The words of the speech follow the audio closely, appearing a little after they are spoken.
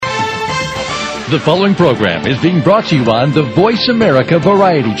The following program is being brought to you on the Voice America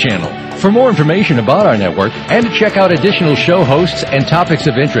Variety Channel. For more information about our network and to check out additional show hosts and topics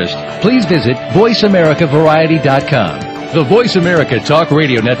of interest, please visit voiceamericavariety.com. The Voice America Talk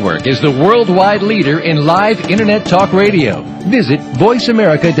Radio Network is the worldwide leader in live Internet talk radio. Visit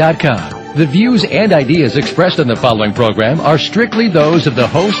voiceamerica.com. The views and ideas expressed in the following program are strictly those of the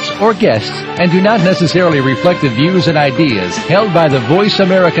hosts or guests and do not necessarily reflect the views and ideas held by the Voice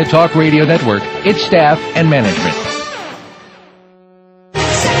America Talk Radio Network, its staff, and management.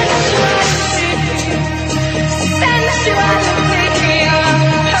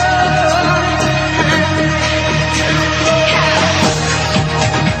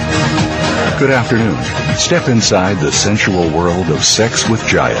 Good afternoon. Step inside the sensual world of Sex with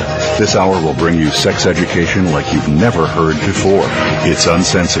Jaya. This hour will bring you sex education like you've never heard before. It's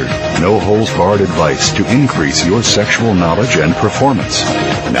uncensored, no holds-barred advice to increase your sexual knowledge and performance.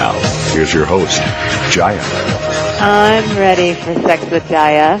 Now, here's your host, Jaya. I'm ready for Sex with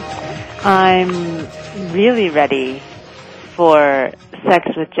Jaya. I'm really ready for Sex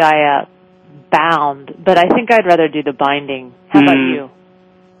with Jaya bound, but I think I'd rather do the binding. How about you?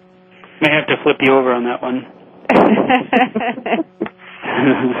 May have to flip you over on that one.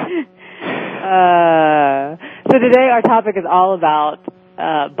 So today our topic is all about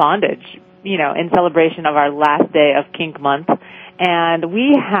bondage, in celebration of our last day of Kink Month. And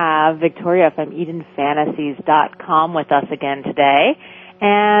we have Victoria from EdenFantasies.com with us again today.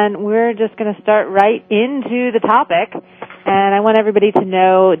 And we're just going to start right into the topic. And I want everybody to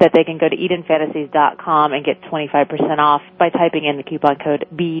know that they can go to EdenFantasies.com and get 25% off by typing in the coupon code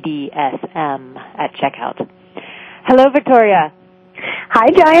BDSM at checkout. Hello, Victoria. Hi,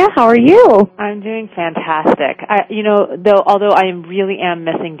 Jaya. How are you? I'm doing fantastic. Although I really am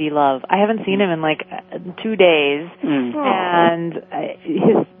missing D.Love. I haven't seen him in like 2 days, and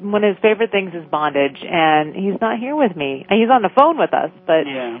one of his favorite things is Bondage, and he's not here with me. He's on the phone with us, but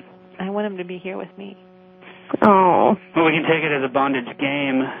I want him to be here with me. Oh. Well, we can take it as a bondage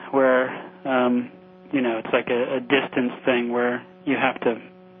game where, it's like a distance thing where you have to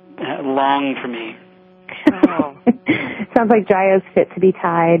long for me. Oh. Sounds like Jaya's fit to be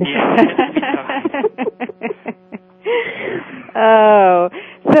tied. Yeah. Oh,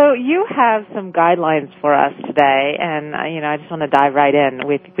 so you have some guidelines for us today, and I just want to dive right in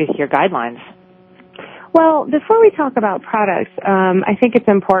with your guidelines. Well, before we talk about products, I think it's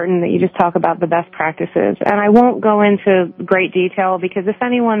important that you just talk about the best practices. And I won't go into great detail because if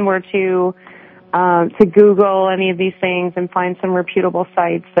anyone were to Google any of these things and find some reputable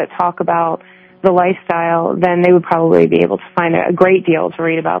sites that talk about the lifestyle, then they would probably be able to find a great deal to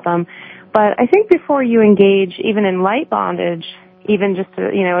read about them. But I think before you engage even in light bondage, even just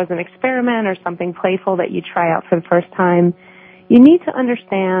as an experiment or something playful that you try out for the first time, you need to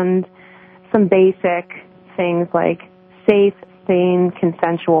understand some basic things like safe, sane,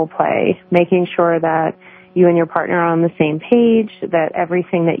 consensual play, making sure that you and your partner are on the same page, that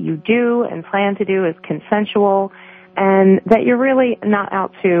everything that you do and plan to do is consensual, and that you're really not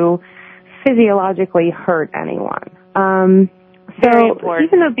out to physiologically hurt anyone. So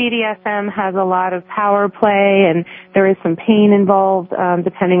even though BDSM has a lot of power play and there is some pain involved,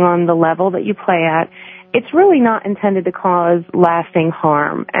 depending on the level that you play at, it's really not intended to cause lasting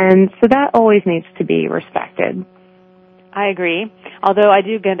harm. And so that always needs to be respected. I agree. Although I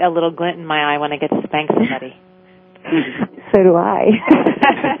do get a little glint in my eye when I get to spank somebody. So do I.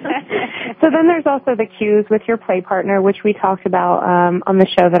 So then there's also the cues with your play partner, which we talked about on the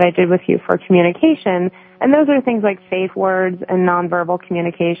show that I did with you for communication. And those are things like safe words and nonverbal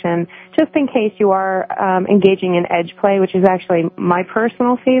communication, just in case you are engaging in edge play, which is actually my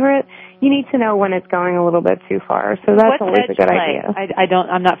personal favorite. You need to know when it's going a little bit too far. So that's always a good idea.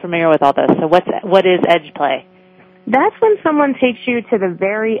 I'm not familiar with all this. So what is edge play? That's when someone takes you to the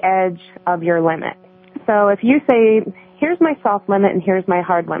very edge of your limit. So if you say, here's my soft limit and here's my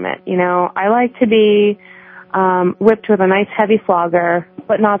hard limit, I like to be whipped with a nice heavy flogger,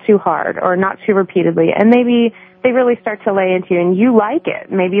 but not too hard or not too repeatedly. And maybe they really start to lay into you and you like it.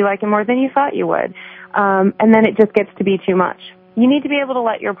 Maybe you like it more than you thought you would. And then it just gets to be too much. You need to be able to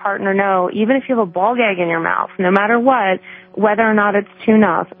let your partner know, even if you have a ball gag in your mouth, no matter what, whether or not it's too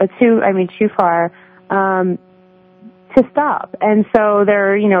far, to stop. And so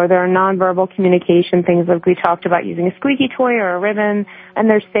there are nonverbal communication things like we talked about, using a squeaky toy or a ribbon, and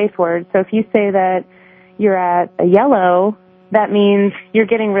there's safe words. So if you say that you're at a yellow, that means you're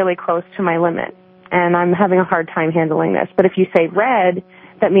getting really close to my limit, and I'm having a hard time handling this. But if you say red,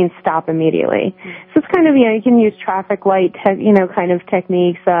 that means stop immediately. So it's kind of, you can use traffic light, kind of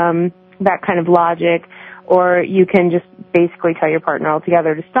techniques, that kind of logic. or you can just basically tell your partner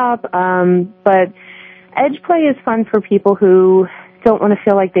altogether to stop. But edge play is fun for people who don't want to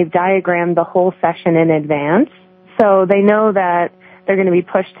feel like they've diagrammed the whole session in advance. So they know that they're going to be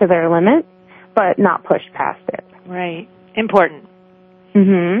pushed to their limit, but not pushed past it. Right. Important.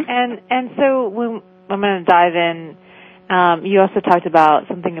 Mm-hmm. And so I'm going to dive in. You also talked about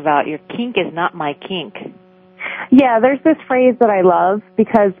something about your kink is not my kink. Yeah, there's this phrase that I love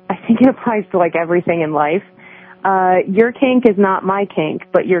because I think it applies to like everything in life. Your kink is not my kink,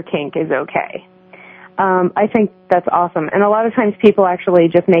 but your kink is okay. I think that's awesome. And a lot of times people actually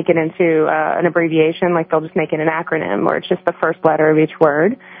just make it into an abbreviation, like they'll just make it an acronym, or it's just the first letter of each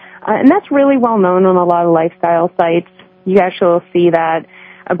word. And that's really well known on a lot of lifestyle sites. You actually will see that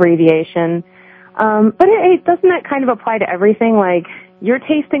abbreviation. But doesn't that kind of apply to everything? Like, your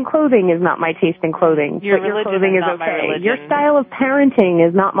taste in clothing is not my taste in clothing, but your clothing is okay. Your style of parenting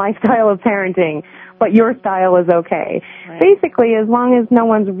is not my style of parenting, but your style is okay. Right. Basically, as long as no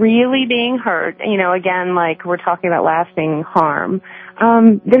one's really being hurt, again, like we're talking about lasting harm,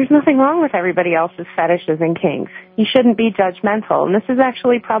 there's nothing wrong with everybody else's fetishes and kinks. You shouldn't be judgmental. And this is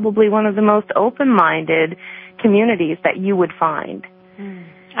actually probably one of the most open-minded communities that you would find.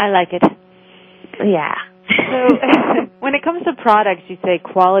 I like it. Yeah. So when it comes to products, you say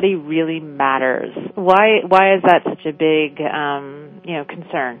quality really matters. Why is that such a big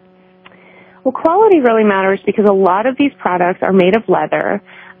concern? Well, quality really matters because a lot of these products are made of leather.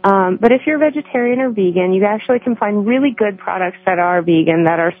 But if you're vegetarian or vegan, you actually can find really good products that are vegan,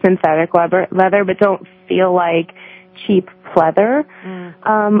 that are synthetic leather, but don't feel like cheap pleather.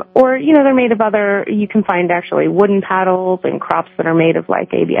 Or, they're made of you can find actually wooden paddles and crops that are made of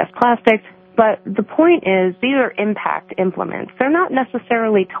like ABS plastics. But the point is, these are impact implements. They're not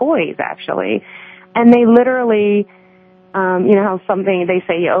necessarily toys, actually. And they literally, how something, they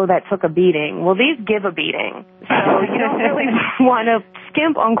say, that took a beating. Well, these give a beating. So you don't really want to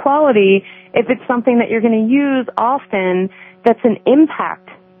skimp on quality if it's something that you're going to use often that's an impact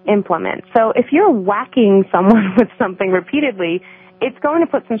implement. So if you're whacking someone with something repeatedly, it's going to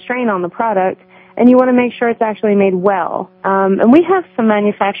put some strain on the product, and you want to make sure it's actually made well. And we have some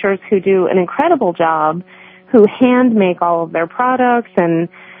manufacturers who do an incredible job, who hand make all of their products, and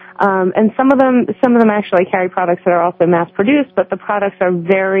some of them actually carry products that are also mass produced, but the products are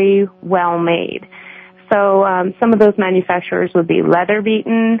very well made. So some of those manufacturers would be Leather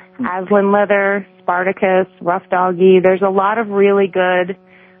Beaten, Aslan Leather, Spartacus, Rough Doggy. There's a lot of really good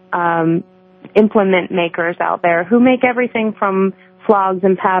implement makers out there who make everything from flogs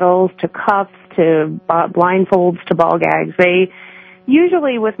and paddles to cuffs to blindfolds to ball gags. They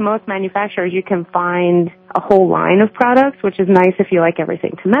usually, with most manufacturers, you can find a whole line of products, which is nice if you like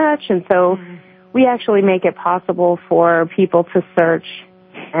everything to match. And so we actually make it possible for people to search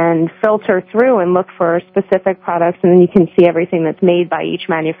and filter through and look for specific products, and then you can see everything that's made by each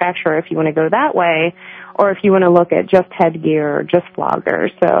manufacturer if you want to go that way, or if you want to look at just headgear or just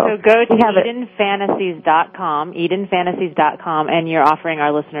floggers. So go to EdenFantasies.com, and you're offering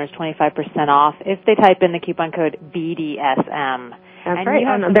our listeners 25% off if they type in the coupon code BDSM. That's right,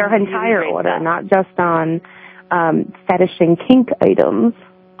 on their entire order, not just on fetish and kink items.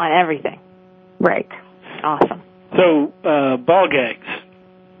 On everything. Right. Awesome. So, ball gags.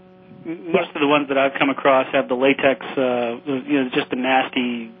 Most of the ones that I've come across have the latex, just a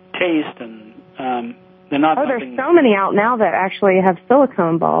nasty taste, and they're not. Oh, there's so many out now that actually have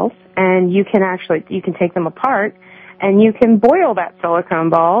silicone balls, and you can take them apart, and you can boil that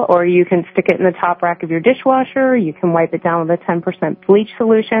silicone ball, or you can stick it in the top rack of your dishwasher. You can wipe it down with a 10% bleach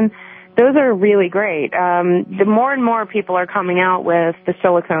solution. Those are really great. The more and more people are coming out with the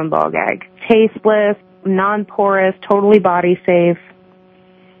silicone ball gag, tasteless, non-porous, totally body safe.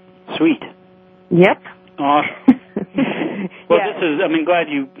 Sweet. Yep. Awesome. Well, I'm glad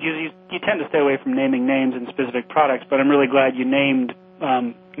you tend to stay away from naming names and specific products, but I'm really glad you named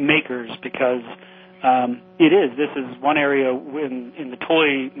makers, because this is one area in the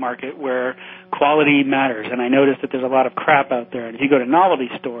toy market where quality matters, and I noticed that there's a lot of crap out there. And if you go to novelty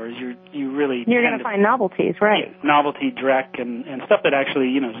stores, you're going to find novelties, right? Yeah, novelty dreck and stuff that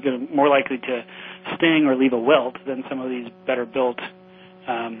actually is more likely to sting or leave a welt than some of these better built.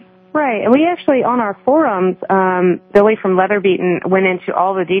 Right, and we actually, on our forums, Billy from Leather Beaten went into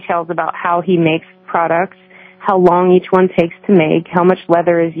all the details about how he makes products, how long each one takes to make, how much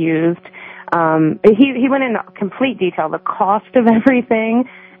leather is used. He went into complete detail, the cost of everything,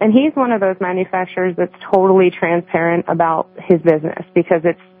 and he's one of those manufacturers that's totally transparent about his business, because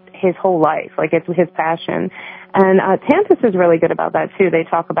it's his whole life, like it's his passion. And Tantus is really good about that too. They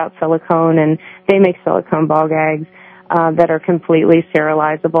talk about silicone, and they make silicone ball gags. that are completely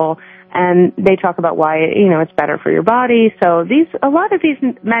sterilizable. And they talk about why, it's better for your body. So a lot of these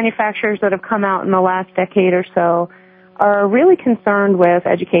manufacturers that have come out in the last decade or so are really concerned with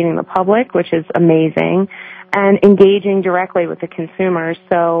educating the public, which is amazing, and engaging directly with the consumers.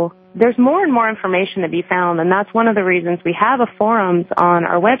 So there's more and more information to be found, and that's one of the reasons we have a forums on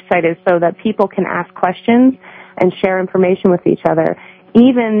our website, is so that people can ask questions and share information with each other,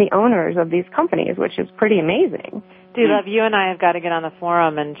 even the owners of these companies, which is pretty amazing. D.Love, you and I have got to get on the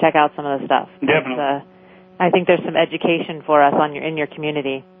forum and check out some of the stuff. Definitely. I think there's some education for us in your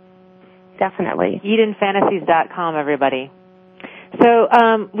community. Definitely. EdenFantasies.com, everybody.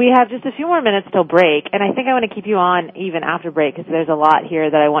 So we have just a few more minutes till break, and I think I want to keep you on even after break because there's a lot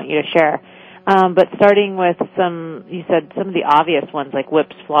here that I want you to share. But starting with you said some of the obvious ones like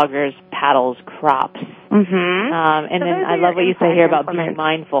whips, floggers, paddles, crops. Mm-hmm. And then I love what you say here about being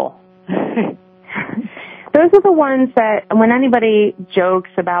mindful. Those are the ones that when anybody jokes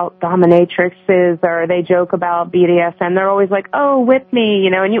about dominatrixes or they joke about BDSM, they're always like, oh, whip me,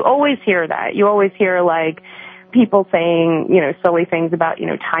 and you always hear that. You always hear, like, people saying, silly things about,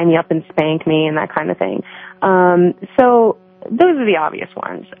 tie me up and spank me and that kind of thing. So those are the obvious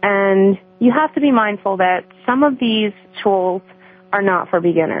ones. And you have to be mindful that some of these tools are not for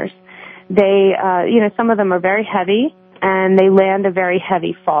beginners. They, some of them are very heavy and they land a very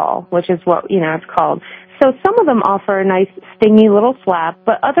heavy fall, which is what, it's called. So some of them offer a nice stingy little slap,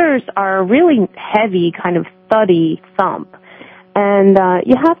 but others are really heavy, kind of thuddy thump. And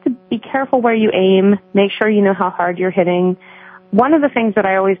you have to be careful where you aim, make sure you know how hard you're hitting. One of the things that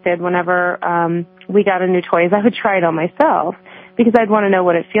I always did whenever we got a new toy is I would try it on myself because I'd want to know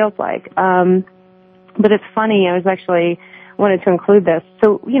what it feels like. But it's funny, I was actually wanted to include this.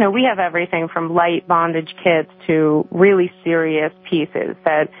 So, we have everything from light bondage kits to really serious pieces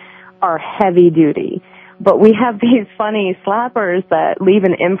that are heavy duty. But we have these funny slappers that leave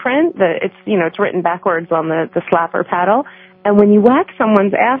an imprint that it's written backwards on the slapper paddle. And when you whack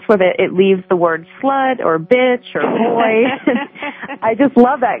someone's ass with it, it leaves the word slut or bitch or boy. I just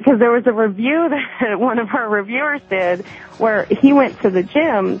love that because there was a review that one of our reviewers did where he went to the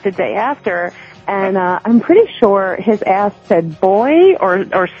gym the day after, and I'm pretty sure his ass said boy or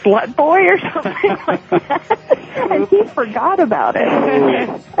slut boy or something like that. And he forgot about it.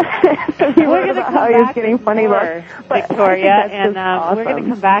 So he wrote about how he was getting funny looks. Victoria, and awesome. We're going to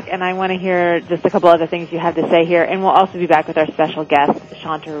come back, and I want to hear just a couple other things you have to say here. And we'll also be back with our special guest,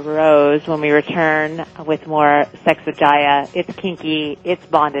 Chanta Rose, when we return with more Sex with Jaya. It's kinky. It's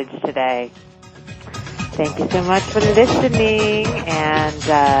bondage today. Thank you so much for listening, and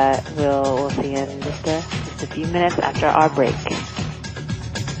we'll see you in just a few minutes after our break.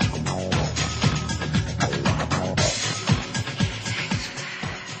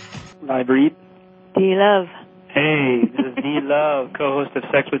 Live read. D.Love. Hey, this is D.Love, co-host of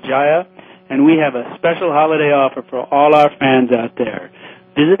Sex with Jaya, and we have a special holiday offer for all our fans out there.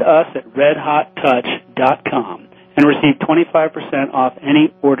 Visit us at redhottouch.com and receive 25% off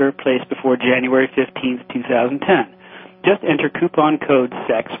any order placed before January 15th, 2010. Just enter coupon code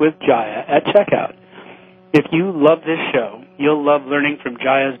SEXWITHJAYA at checkout. If you love this show, you'll love learning from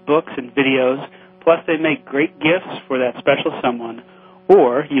Jaya's books and videos, plus they make great gifts for that special someone,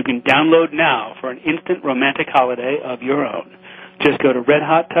 or you can download now for an instant romantic holiday of your own. Just go to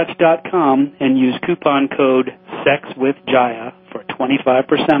redhottouch.com and use coupon code SEXWITHJAYA for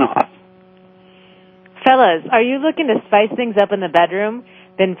 25% off. Fellas, are you looking to spice things up in the bedroom?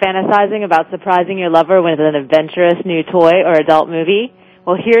 Been fantasizing about surprising your lover with an adventurous new toy or adult movie?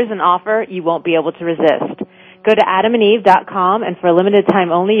 Well, here's an offer you won't be able to resist. Go to adamandeve.com, and for a limited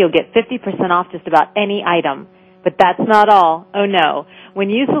time only, you'll get 50% off just about any item. But that's not all. Oh, no.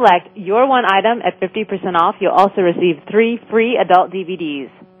 When you select your one item at 50% off, you'll also receive 3 free adult DVDs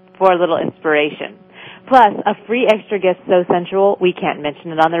for a little inspiration. Plus, a free extra gift so sensual we can't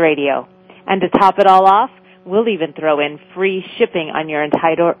mention it on the radio. And to top it all off, we'll even throw in free shipping on your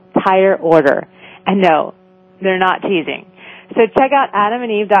entire order. And no, they're not teasing. So check out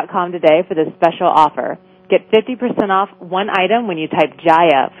adamandeve.com today for this special offer. Get 50% off one item when you type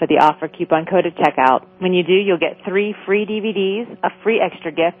Jaya for the offer coupon code at checkout. When you do, you'll get 3 free DVDs, a free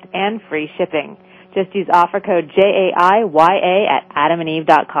extra gift, and free shipping. Just use offer code JAIYA at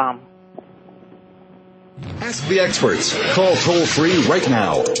adamandeve.com. Ask the experts. Call toll-free right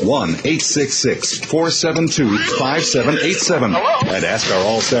now, 1-866-472-5787. And ask our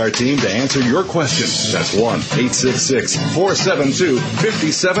All-Star team to answer your question. That's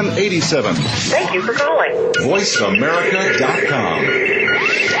 1-866-472-5787. Thank you for calling. VoiceAmerica.com.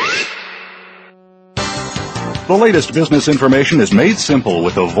 The latest business information is made simple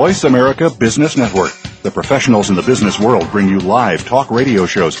with the Voice America Business Network. The professionals in the business world bring you live talk radio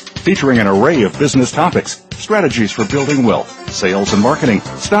shows featuring an array of business topics, strategies for building wealth, sales and marketing,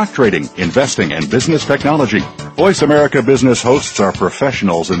 stock trading, investing, and business technology. Voice America Business hosts are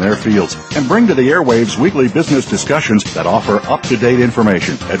professionals in their fields and bring to the airwaves weekly business discussions that offer up-to-date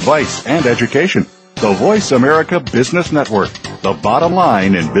information, advice, and education. The Voice America Business Network, the bottom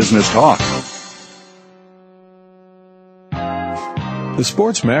line in business talk. The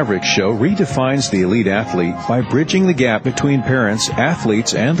Sports Mavericks Show redefines the elite athlete by bridging the gap between parents,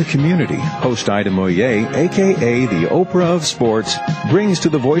 athletes, and the community. Host Ida Moyer, a.k.a. the Oprah of Sports, brings to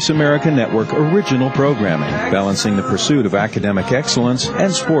the Voice America Network original programming, balancing the pursuit of academic excellence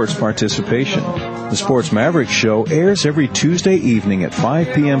and sports participation. The Sports Mavericks Show airs every Tuesday evening at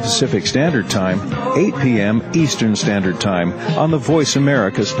 5 p.m. Pacific Standard Time, 8 p.m. Eastern Standard Time on the Voice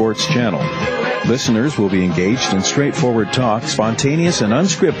America Sports Channel. Listeners will be engaged in straightforward talk, spontaneous and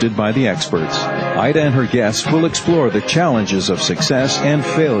unscripted by the experts. Ida and her guests will explore the challenges of success and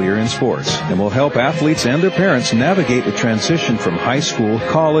failure in sports and will help athletes and their parents navigate the transition from high school,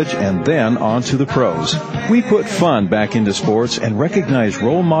 college, and then on to the pros. We put fun back into sports and recognize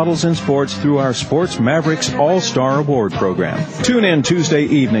role models in sports through our Sports Mavericks All-Star Award program. Tune in Tuesday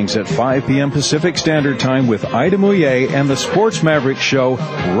evenings at 5 p.m. Pacific Standard Time with Ida Moyer and the Sports Mavericks Show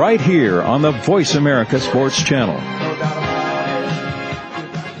right here on the Voice America Sports Channel.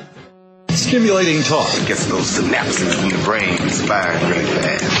 Stimulating talk. Gets those synapses in the brain firing really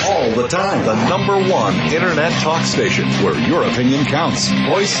fast. All the time. The #1 Internet talk station where your opinion counts.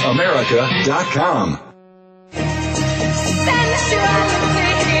 VoiceAmerica.com.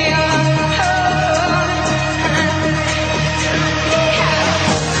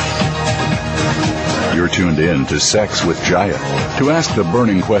 You're tuned in to Sex with Jaya. To ask the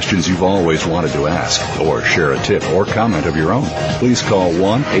burning questions you've always wanted to ask, or share a tip or comment of your own, please call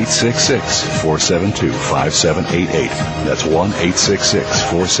 1-866-472-5788. That's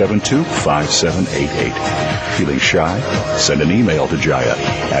 1-866-472-5788. Feeling shy? Send an email to Jaya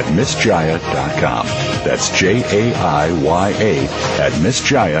at MissJaya.com. That's JAIYA at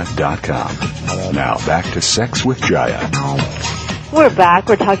MissJaya.com. Now back to Sex with Jaya. We're back.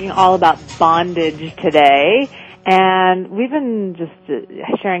 We're talking all about bondage today, and we've been just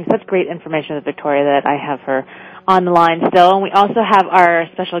sharing such great information with Victoria that I have her on the line still. And we also have our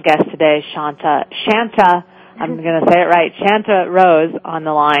special guest today, Chanta, I'm going to say it right, Chanta Rose on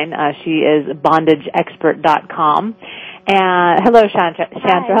the line. She is bondageexpert.com. And hello, Chanta.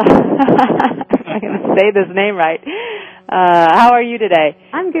 I'm going to say this name right. How are you today?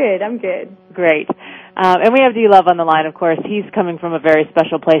 I'm good. Great. And we have D.Love on the line, of course. He's coming from a very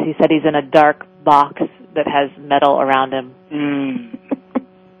special place. He said he's in a dark box that has metal around him.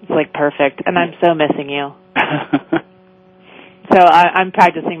 It's like perfect. And I'm so missing you. So I'm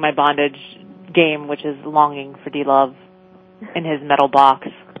practicing my bondage game, which is longing for D.Love in his metal box.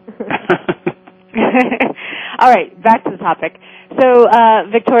 All right, back to the topic. So,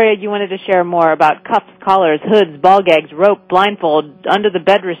 Victoria, you wanted to share more about cuffs, collars, hoods, ball gags, rope, blindfold, under the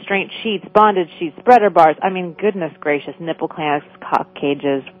bed restraint sheets, bondage sheets, spreader bars. I mean, goodness gracious, nipple clamps, cock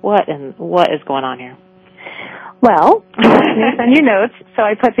cages. What is going on here? Well, send you notes. So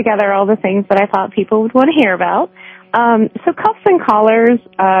I put together all the things that I thought people would want to hear about. So cuffs and collars,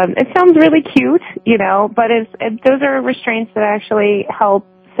 it sounds really cute, but those are restraints that actually help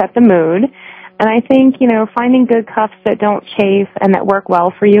set the mood. And I think, finding good cuffs that don't chafe and that work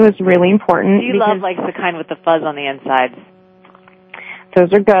well for you is really important. D.Love likes the kind with the fuzz on the inside.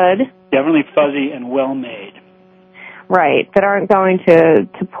 Those are good. Definitely fuzzy and well-made. Right, that aren't going to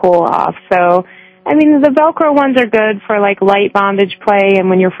pull off. So, I mean, the Velcro ones are good for, light bondage play and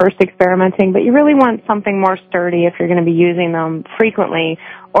when you're first experimenting, but you really want something more sturdy if you're going to be using them frequently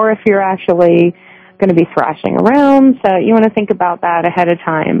or if you're actually going to be thrashing around. So you want to think about that ahead of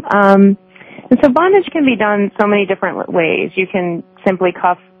time. And so bondage can be done so many different ways. You can simply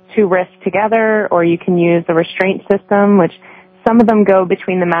cuff two wrists together, or you can use the restraint system, which some of them go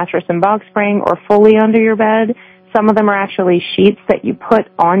between the mattress and box spring or fully under your bed. Some of them are actually sheets that you put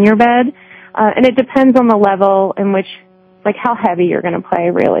on your bed. And it depends on the level in which, how heavy you're going to play,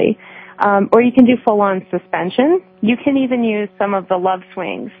 really. Or you can do full-on suspension. You can even use some of the Love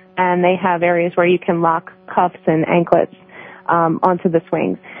swings, and they have areas where you can lock cuffs and anklets onto the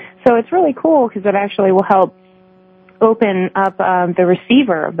swings. So it's really cool because it actually will help open up the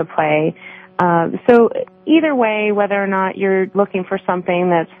receiver of the play. So either way, whether or not you're looking for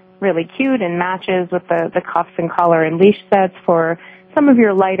something that's really cute and matches with the cuffs and collar and leash sets for some of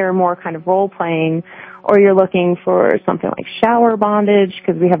your lighter, more kind of role playing, or you're looking for something like shower bondage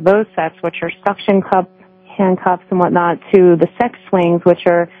because we have those sets, which are suction cup handcuffs and whatnot, to the sex swings, which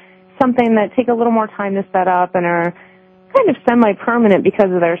are something that take a little more time to set up and are kind of semi-permanent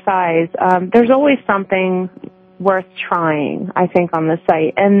because of their size. There's always something worth trying, I think, on the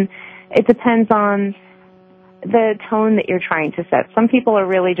site. And it depends on the tone that you're trying to set. Some people are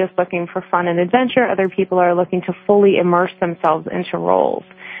really just looking for fun and adventure. Other people are looking to fully immerse themselves into roles.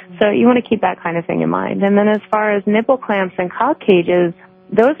 So you want to keep that kind of thing in mind. And then as far as nipple clamps and cock cages,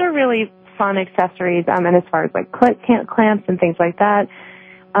 those are really fun accessories. And as far as like clamps and things like that,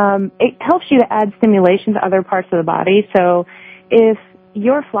 it helps you to add stimulation to other parts of the body. So if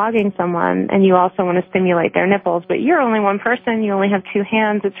you're flogging someone and you also want to stimulate their nipples, but you're only one person, you only have two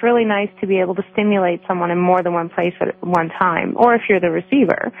hands, it's really nice to be able to stimulate someone in more than one place at one time, or if you're the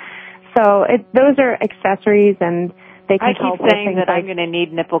receiver. So those are accessories, and they can help. I keep saying that I'm going to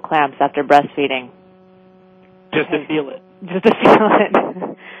need nipple clamps after breastfeeding. Just to feel it. Just to feel it.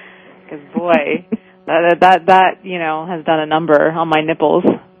 Because, boy, that has done a number on my nipples.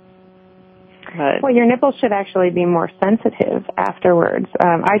 But well, your nipples should actually be more sensitive afterwards.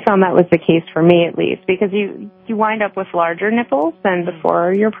 I found that was the case for me, at least, because you wind up with larger nipples than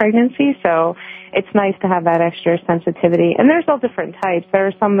before your pregnancy, so it's nice to have that extra sensitivity. And there's all different types. There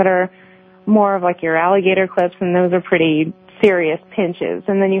are some that are more of like your alligator clips, and those are pretty serious pinches.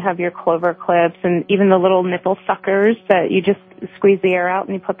 And then you have your clover clips and even the little nipple suckers that you just squeeze the air out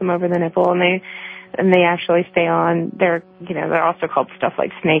and you put them over the nipple, and they actually stay on. They're also called stuff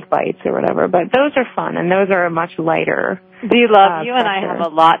like snake bites or whatever, but those are fun, and those are a much lighter. D.Love, you and I have a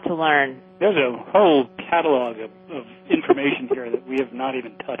lot to learn. There's a whole catalog of information here that we have not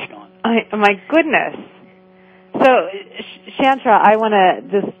even touched on. My goodness. So, Chanta, I want to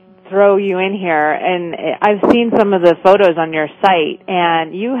just throw you in here, and I've seen some of the photos on your site,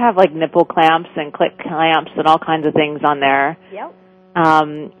 and you have like nipple clamps and click clamps and all kinds of things on there. Yep.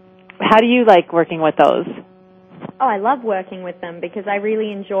 How do you like working with those? Oh, I love working with them because I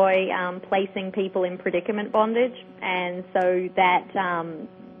really enjoy placing people in predicament bondage, and so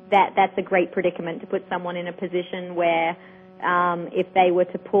that's a great predicament to put someone in a position where if they were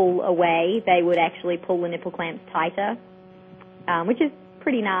to pull away, they would actually pull the nipple clamps tighter, which is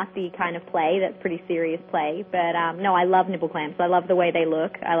pretty nasty kind of play. That's pretty serious play. But no, I love nipple clamps. I love the way they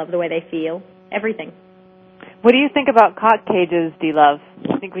look. I love the way they feel. Everything. What do you think about cock cages, D.Love?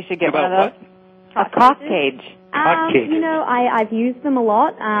 I think we should get one of those. What? A cock cage. Cock cages. I've used them a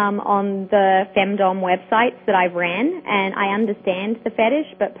lot on the femdom websites that I've ran, and I understand the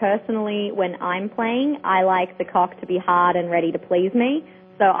fetish, but personally, when I'm playing, I like the cock to be hard and ready to please me,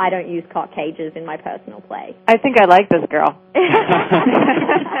 so I don't use cock cages in my personal play. I think I like this girl.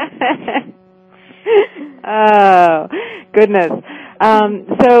 Oh, goodness.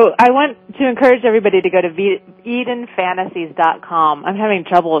 So I want to encourage everybody to go to EdenFantasies.com. I'm having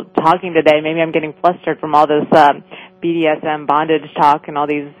trouble talking today. Maybe I'm getting flustered from all this BDSM bondage talk and all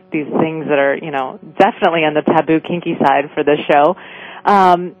these things that are, definitely on the taboo kinky side for this show.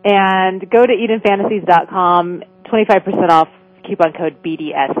 And go to EdenFantasies.com, 25% off, coupon code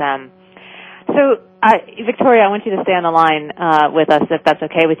BDSM. So, Victoria, I want you to stay on the line with us if that's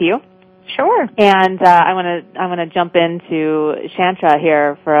okay with you. Sure. And I want to jump into Chanta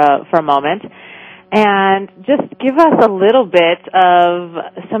here for a moment, and just give us a little bit of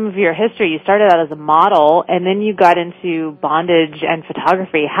some of your history. You started out as a model, and then you got into bondage and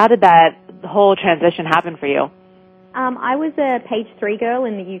photography. How did that whole transition happen for you? I was a page 3 girl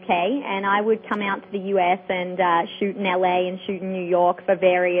in the UK, and I would come out to the US and shoot in LA and shoot in New York for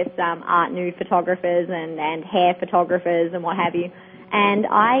various art nude photographers and hair photographers and what have you. And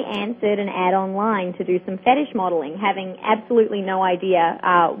I answered an ad online to do some fetish modeling, having absolutely no idea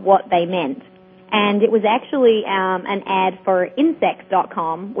what they meant. And it was actually an ad for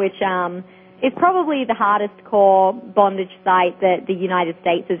insects.com, which is probably the hardest core bondage site that the United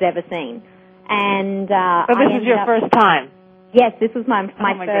States has ever seen. And so this is your first time? Yes, this was my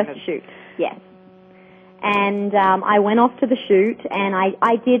my first goodness. shoot. Yes. And I went off to the shoot, and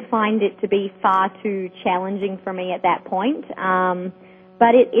I did find it to be far too challenging for me at that point.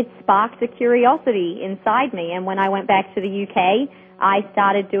 But it sparked a curiosity inside me, and when I went back to the UK, I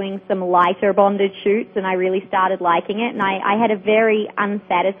started doing some lighter bondage shoots, and I really started liking it, and I had a very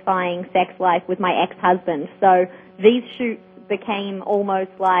unsatisfying sex life with my ex-husband, so these shoots became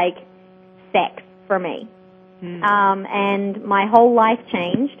almost like sex for me. And my whole life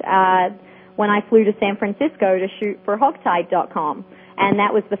changed when I flew to San Francisco to shoot for hogtied.com, and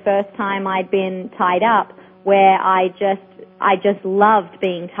that was the first time I'd been tied up, where I just loved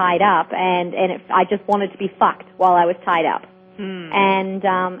being tied up, and I just wanted to be fucked while I was tied up. And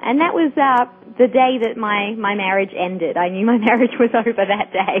that was the day that my marriage ended. I knew my marriage was over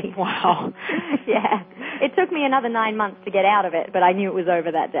that day. Wow. Yeah. It took me another 9 months to get out of it, but I knew it was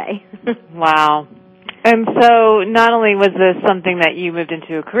over that day. Wow. And so not only was this something that you moved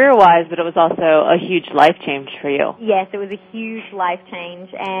into career-wise, but it was also a huge life change for you. Yes, it was a huge life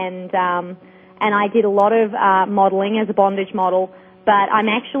change, and I did a lot of modeling as a bondage model, but I'm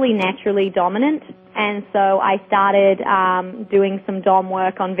actually naturally dominant, and so I started doing some dom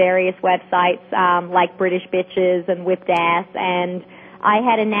work on various websites like British Bitches and Whipped Ass, and I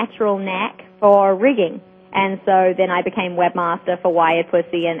had a natural knack for rigging. And so then I became webmaster for Wired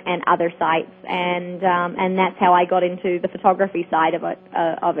Pussy and other sites, and that's how I got into the photography side of it.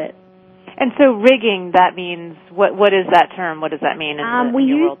 And so rigging, that means, what is that term? What does that mean? We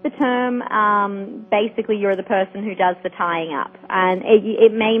use the term, basically you're the person who does the tying up. And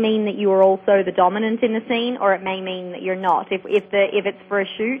it may mean that you are also the dominant in the scene, or it may mean that you're not. If it's for a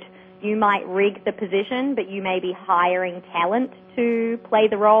shoot, you might rig the position, but you may be hiring talent to play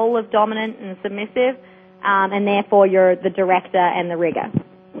the role of dominant and submissive. And therefore you're the director and the rigger.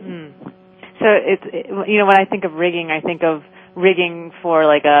 So when I think of rigging, I think of rigging for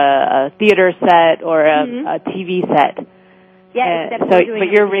like a theater set or a TV set. Yeah, but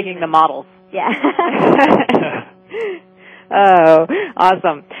you're rigging the models. Yeah. Oh,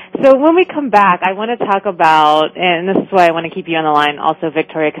 awesome. So when we come back, I want to talk about, and this is why I want to keep you on the line also,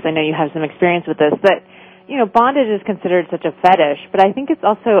 Victoria, because I know you have some experience with this, but, bondage is considered such a fetish, but I think it's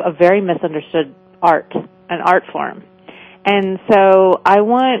also a very misunderstood an art form. And so I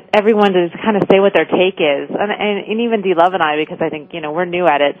want everyone to just kind of say what their take is, and even D.Love and I, because I think, we're new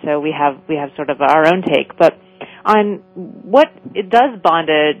at it, so we have sort of our own take, but on what does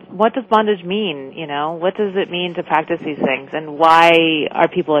bondage mean, what does it mean to practice these things, and why are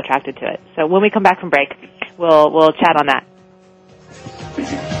people attracted to it? So when we come back from break, we'll chat on that.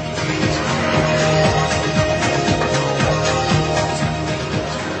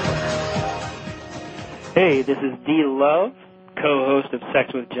 Hey, this is D.Love, co-host of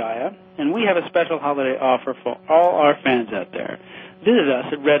Sex with Jaya, and we have a special holiday offer for all our fans out there. Visit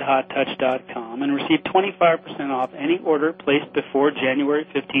us at redhottouch.com and receive 25% off any order placed before January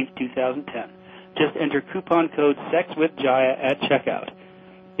 15th, 2010. Just enter coupon code SEXWITHJAYA at checkout.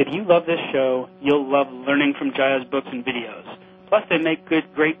 If you love this show, you'll love learning from Jaya's books and videos. Plus, they make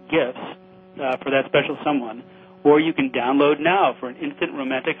great gifts for that special someone, or you can download now for an instant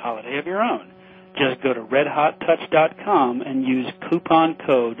romantic holiday of your own. Just go to redhottouch.com and use coupon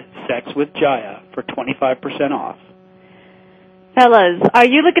code SEXWITHJAYA for 25% off. Fellas, are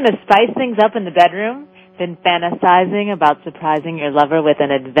you looking to spice things up in the bedroom? Been fantasizing about surprising your lover with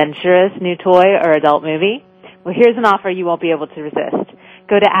an adventurous new toy or adult movie? Well, here's an offer you won't be able to resist.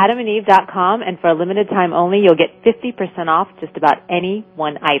 Go to adamandeve.com, and for a limited time only, you'll get 50% off just about any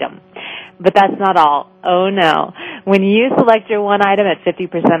one item. But that's not all. Oh, no. When you select your one item at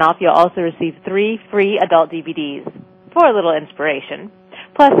 50% off, you'll also receive 3 free adult DVDs for a little inspiration,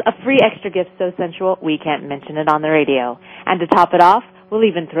 plus a free extra gift so sensual we can't mention it on the radio. And to top it off, we'll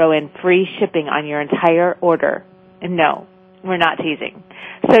even throw in free shipping on your entire order. And no, we're not teasing.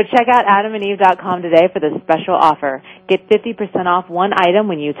 So check out adamandeve.com today for this special offer. Get 50% off one item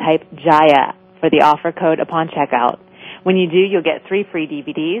when you type Jaya for the offer code upon checkout. When you do, you'll get 3 free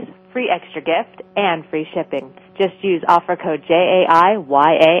DVDs, free extra gift, and free shipping. Just use offer code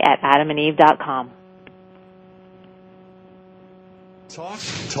JAIYA at adamandeve.com. Talk.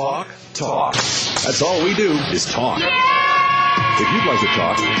 That's all we do is talk. If you'd like to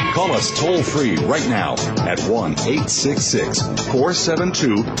talk, call us toll-free right now at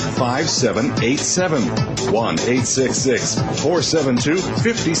 1-866-472-5787.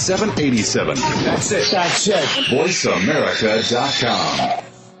 1-866-472-5787. That's it. VoiceAmerica.com.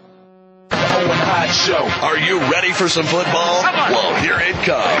 Owen Hodge Show. Are you ready for some football? Well, here it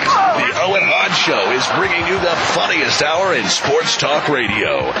comes. The Owen Hodge Show is bringing you the funniest hour in sports talk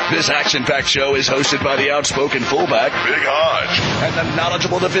radio. This action-packed show is hosted by the outspoken fullback, Big Hodge, and the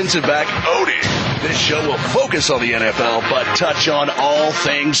knowledgeable defensive back, Odie. This show will focus on the NFL, but touch on all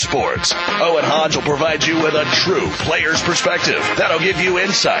things sports. Owen Hodge will provide you with a true player's perspective that'll give you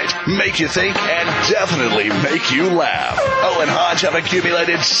insight, make you think, and definitely make you laugh. Owen Hodge have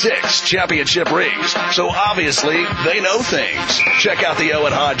accumulated 6 championship rings, so obviously they know things. Check out the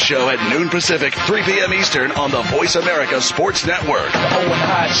Owen Hodge Show at noon Pacific, 3 p.m. Eastern on the Voice America Sports Network. The Owen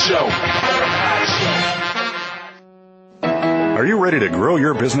Hodge Show. Are Are you ready to grow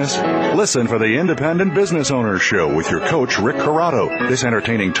your business? Listen for the Independent Business Owners Show with your coach, Rick Corrado. This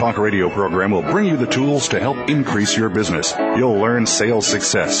entertaining talk radio program will bring you the tools to help increase your business. You'll learn sales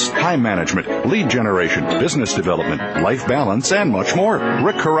success, time management, lead generation, business development, life balance, and much more.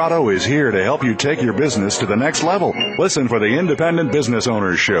 Rick Corrado is here to help you take your business to the next level. Listen for the Independent Business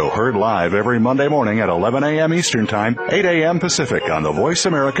Owners Show, heard live every Monday morning at 11 a.m. Eastern Time, 8 a.m. Pacific on the Voice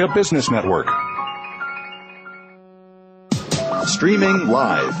America Business Network. Streaming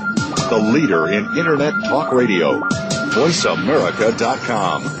live, the leader in Internet talk radio,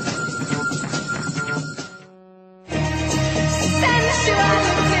 voiceamerica.com.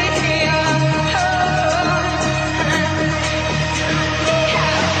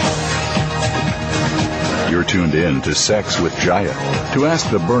 You're tuned in to Sex with Jaya. To ask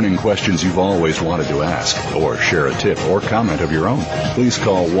the burning questions you've always wanted to ask, or share a tip or comment of your own, please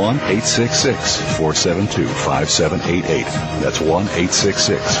call 1-866-472-5788. That's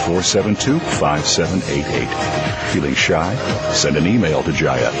 1-866-472-5788. Feeling shy? Send an email to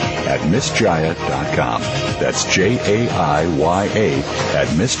Jaya at MissJaya.com. That's Jaya at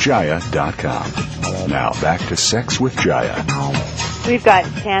MissJaya.com. Now back to Sex with Jaya. We've got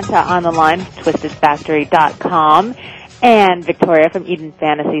Chanta on the line, TwistedFactory.com, and Victoria from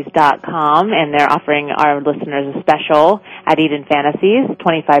EdenFantasies.com, and they're offering our listeners a special at Eden Fantasies,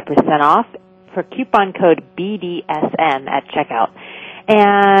 25% off for coupon code BDSM at checkout.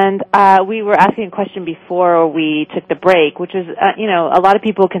 And we were asking a question before we took the break, which is, a lot of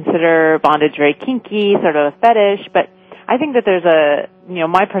people consider bondage very kinky, sort of a fetish, but I think that there's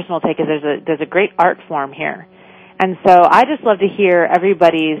my personal take is there's a great art form here. And so I just love to hear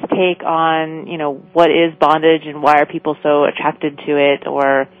everybody's take on, what is bondage and why are people so attracted to it,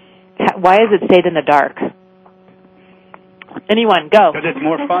 or why is it stayed in the dark? Anyone, go. Because it's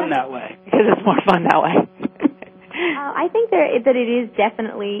more fun that way. Because it's more fun that way. I think that it is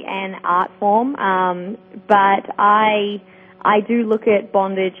definitely an art form, but I do look at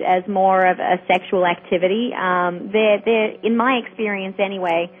bondage as more of a sexual activity. They're, in my experience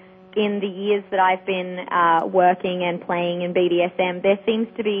anyway, in the years that I've been working and playing in BDSM, there seems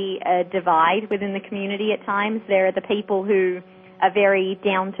to be a divide within the community at times. There are the people who are very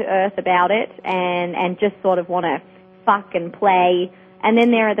down-to-earth about it and just sort of want to fuck and play. And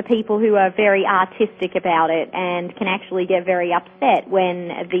then there are the people who are very artistic about it and can actually get very upset when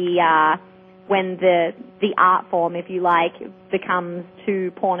the art form, if you like, becomes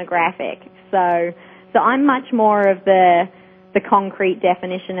too pornographic. So I'm much more of the concrete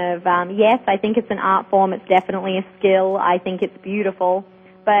definition of, yes, I think it's an art form. It's definitely a skill. I think it's beautiful.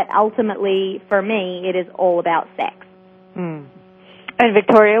 But ultimately, for me, it is all about sex. Mm. And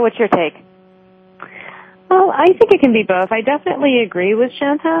Victoria, what's your take? Well, I think it can be both. I definitely agree with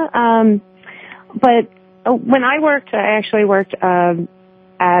Chanta. But when I actually worked at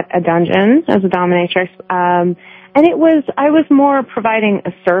a dungeon as a dominatrix. And I was more providing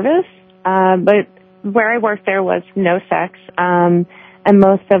a service, but where I worked there was no sex, and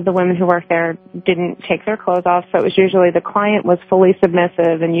most of the women who worked there didn't take their clothes off, so it was usually the client was fully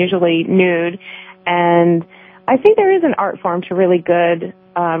submissive and usually nude. And I think there is an art form to really good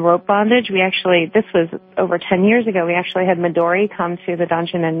rope bondage. This was over 10 years ago, we actually had Midori come to the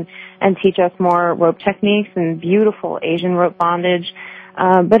dungeon and teach us more rope techniques and beautiful Asian rope bondage.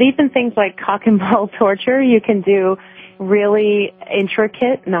 But even things like cock and ball torture, you can do really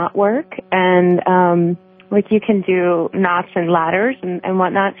intricate knot work, and you can do knots and ladders and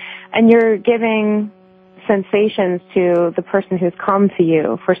whatnot, and you're giving sensations to the person who's come to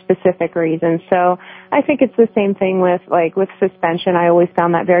you for specific reasons. So I think it's the same thing with suspension. I always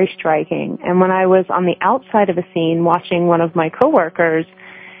found that very striking. And when I was on the outside of a scene watching one of my coworkers,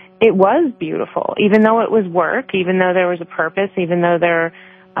 it was beautiful, even though it was work, even though there was a purpose, even though their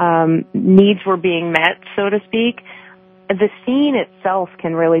needs were being met, so to speak. The scene itself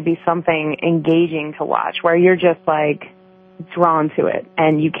can really be something engaging to watch, where you're just drawn to it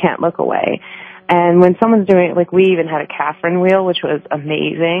and you can't look away. And when someone's doing it, we even had a Catherine wheel, which was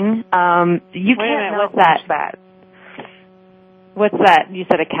amazing. You can't not watch that. What's that? You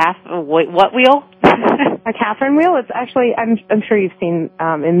said a what wheel? A Catherine wheel. It's actually, I'm sure you've seen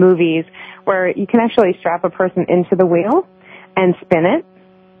in movies where you can actually strap a person into the wheel and spin it,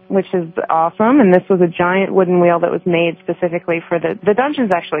 which is awesome. And this was a giant wooden wheel that was made specifically for the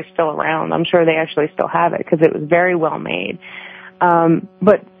dungeon's actually still around. I'm sure they actually still have it because it was very well made.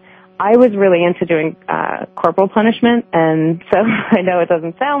 But I was really into doing corporal punishment, and so I know it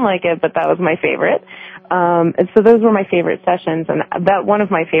doesn't sound like it, but that was my favorite. And so those were my favorite sessions, and that one of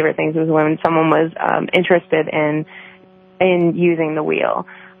my favorite things was when someone was interested in using the wheel.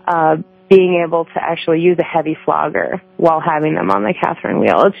 being able to actually use a heavy flogger while having them on the Catherine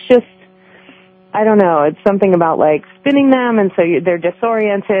wheel. It's just, I don't know, it's something about like spinning them and so they're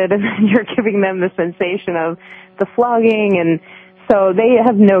disoriented and then you're giving them the sensation of the flogging, and so they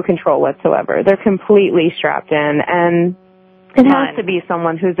have no control whatsoever. They're completely strapped in, and it has to be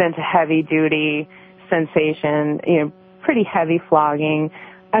someone who's into heavy duty sensation, pretty heavy flogging.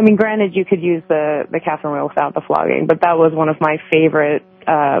 I mean, granted, you could use the Catherine wheel without the flogging, but that was one of my favorite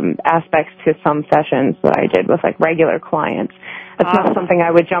aspects to some sessions that I did with like regular clients. It's not something I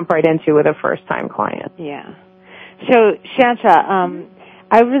would jump right into with a first-time client. Yeah. So, Chanta,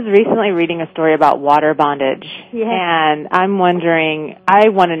 I was recently reading a story about water bondage, and I'm wondering, I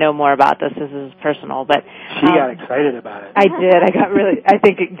want to know more about this. This is personal, but she got excited about it. I did. I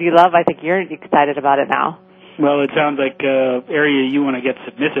think D.Love, I think you're excited about it now. Well, it sounds like an area you want to get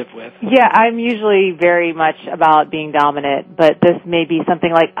submissive with. Yeah, I'm usually very much about being dominant, but this may be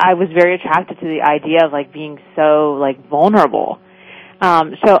something like I was very attracted to the idea of like being so like vulnerable.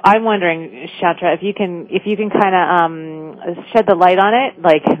 So I'm wondering, Chanta, if you can kind of shed the light on it.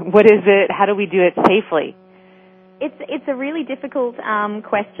 Like, what is it? How do we do it safely? It's a really difficult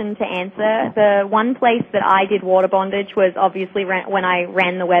question to answer. The one place that I did water bondage was obviously when I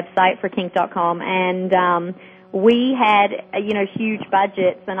ran the website for kink.com, and we had huge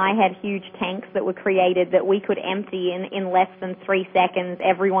budgets, and I had huge tanks that were created that we could empty in less than 3 seconds.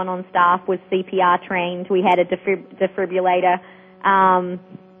 Everyone on staff was CPR trained. We had a defibrillator.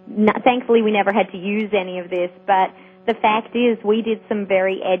 Thankfully, we never had to use any of this, but the fact is we did some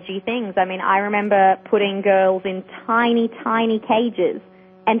very edgy things. I mean, I remember putting girls in tiny, tiny cages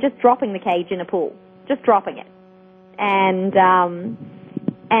and just dropping the cage in a pool, just dropping it. And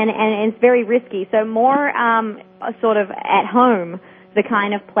it's very risky. So more sort of at home, the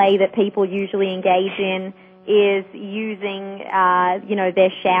kind of play that people usually engage in is using,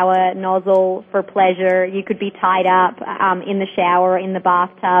 their shower nozzle for pleasure. You could be tied up in the shower, in the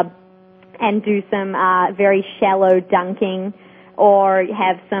bathtub, and do some very shallow dunking, or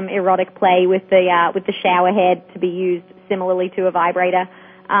have some erotic play with the shower head to be used similarly to a vibrator.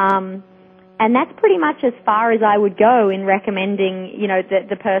 And that's pretty much as far as I would go in recommending,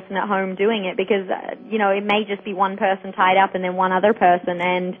 the person at home doing it, because, it may just be one person tied up and then one other person,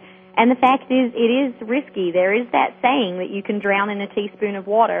 and the fact is, it is risky. There is that saying that you can drown in a teaspoon of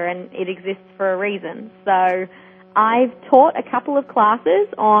water, and it exists for a reason. So I've taught a couple of classes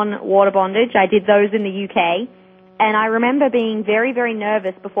on water bondage. I did those in the UK, and I remember being very, very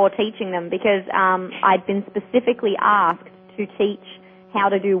nervous before teaching them because I'd been specifically asked to teach how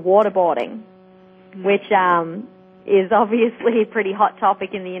to do waterboarding, which is obviously a pretty hot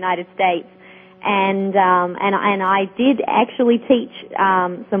topic in the United States. And I did actually teach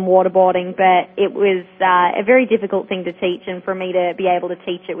some waterboarding, but it was a very difficult thing to teach, and for me to be able to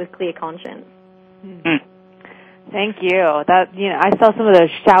teach it with clear conscience. Thank you. I saw some of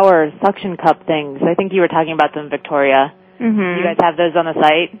those shower suction cup things. I think you were talking about them, Victoria. Mm-hmm. You guys have those on the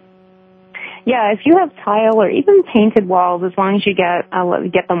site? Yeah, if you have tile or even painted walls, as long as you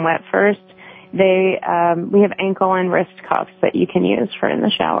get them wet first, we have ankle and wrist cuffs that you can use for in the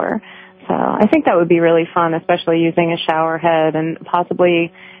shower. So I think that would be really fun, especially using a shower head and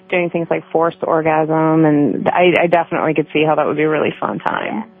possibly doing things like forced orgasm. And I definitely could see how that would be a really fun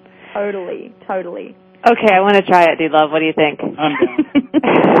time. Yeah, totally. Okay, I want to try it, D.Love. What do you think? I'm down.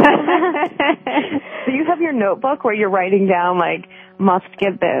 Do you have your notebook where you're writing down, like, must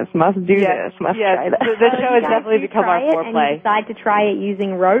get this, must do this, must try that? The show has definitely become our foreplay. And you decide to try it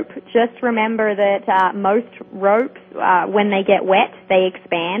using rope, just remember that most ropes, when they get wet, they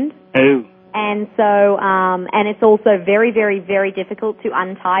expand. Oh. And so, and it's also very, very, very difficult to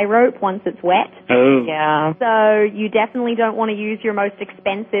untie rope once it's wet. Oh. Yeah. So you definitely don't want to use your most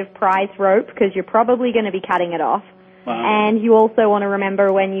expensive prized rope because you're probably going to be cutting it off. Wow. And you also want to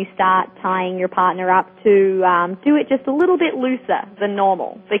remember when you start tying your partner up to do it just a little bit looser than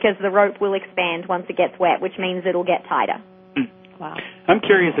normal because the rope will expand once it gets wet, which means it'll get tighter. Wow. I'm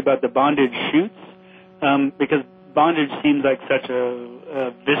curious about the bondage shoots because bondage seems like such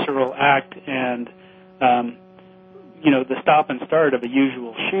a visceral act, and the stop and start of a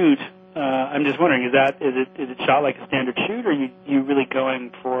usual shoot. I'm just wondering, is it shot like a standard shoot, or are you really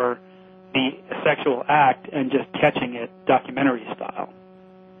going for the sexual act and just catching it documentary style?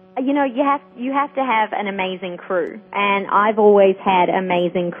 You have to have an amazing crew, and I've always had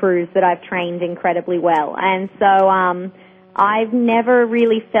amazing crews that I've trained incredibly well, and so I've never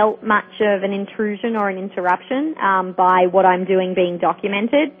really felt much of an intrusion or an interruption by what I'm doing being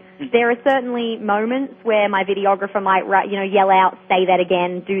documented. There are certainly moments where my videographer might, yell out, say that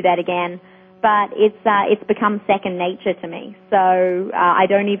again, do that again. but it's become second nature to me. So I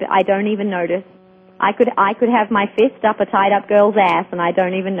don't even notice. I could have my fist up a tied up girl's ass, and I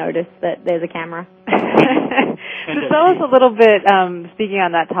don't even notice that there's a camera. So tell us a little bit, speaking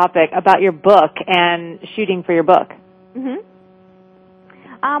on that topic, about your book and shooting for your book. Mm-hmm.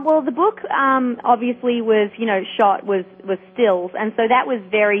 Well, the book obviously was, shot was stills, and so that was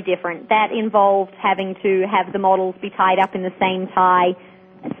very different. That involved having to have the models be tied up in the same tie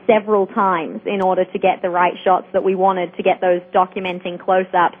several times in order to get the right shots that we wanted, to get those documenting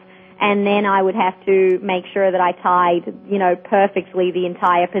close-ups. And then I would have to make sure that I tied, perfectly the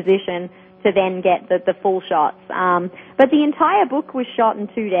entire position to then get the full shots. But the entire book was shot in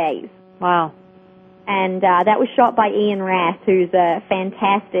 2 days. Wow. And that was shot by Ian Rath, who's a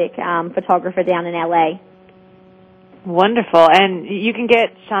fantastic photographer down in L.A. Wonderful. And you can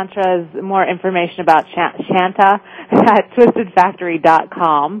get Chanta's more information about Chanta at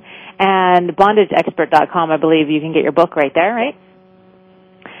twistedfactory.com and bondageexpert.com. I believe you can get your book right there, right?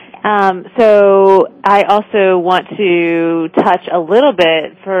 So I also want to touch a little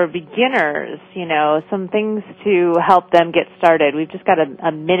bit for beginners, some things to help them get started. We've just got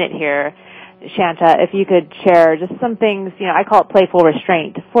a minute here. Chanta, if you could share just some things, I call it playful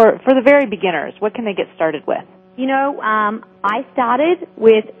restraint. For the very beginners, what can they get started with? I started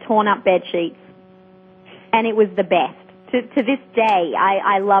with torn up bed sheets, and it was the best. To this day,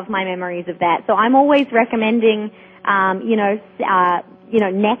 I love my memories of that. So I'm always recommending,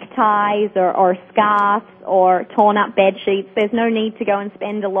 neckties or scarves or torn up bed sheets. There's no need to go and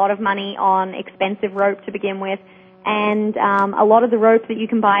spend a lot of money on expensive rope to begin with. And a lot of the rope that you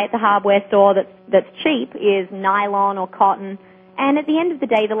can buy at the hardware store that's cheap is nylon or cotton. And at the end of the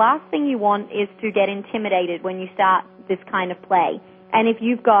day, the last thing you want is to get intimidated when you start this kind of play. And if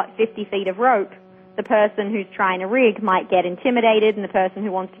you've got 50 feet of rope, the person who's trying to rig might get intimidated, and the person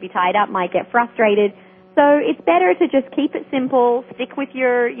who wants to be tied up might get frustrated. So it's better to just keep it simple, stick with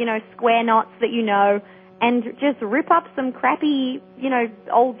your, square knots that you know, and just rip up some crappy,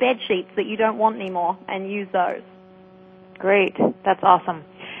 old bed sheets that you don't want anymore and use those. Great. That's awesome.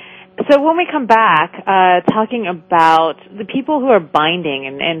 So when we come back, talking about the people who are binding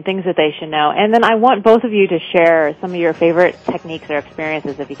and things that they should know, and then I want both of you to share some of your favorite techniques or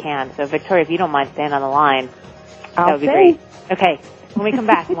experiences if you can. So Victoria, if you don't mind staying on the line, that would be great. Okay. When we come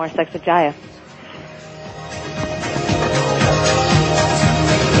back, more Sex with Jaya.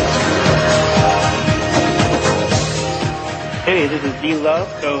 Hey, this is D.Love,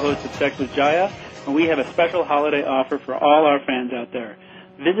 co-host of Sex with Jaya, and we have a special holiday offer for all our fans out there.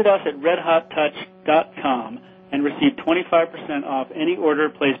 Visit us at redhottouch.com and receive 25% off any order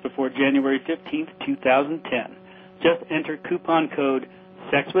placed before January 15th, 2010. Just enter coupon code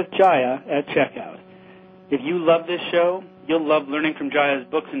SEXWITHJAYA at checkout. If you love this show, you'll love learning from Jaya's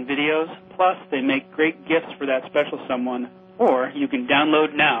books and videos. Plus, they make great gifts for that special someone, or you can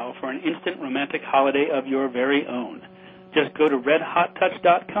download now for an instant romantic holiday of your very own. Just go to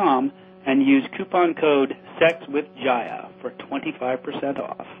redhottouch.com and use coupon code SEXWITHJAYA for 25%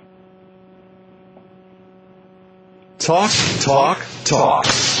 off. Talk, talk, talk.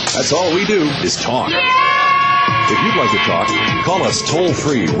 That's all we do is talk. If you'd like to talk, call us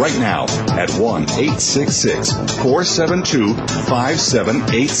toll-free right now at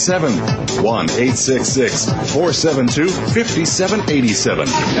 1-866-472-5787. 1-866-472-5787.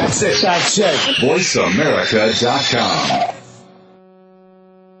 That's it. VoiceAmerica.com.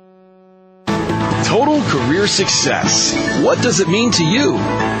 Total career success. What does it mean to you?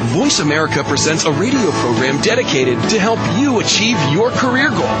 Voice America presents a radio program dedicated to help you achieve your career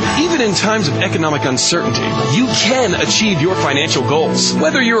goal. Even in times of economic uncertainty, you can achieve your financial goals.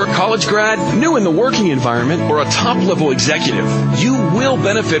 Whether you're a college grad, new in the working environment, or a top-level executive, you will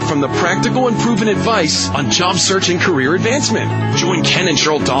benefit from the practical and proven advice on job search and career advancement. Join Ken and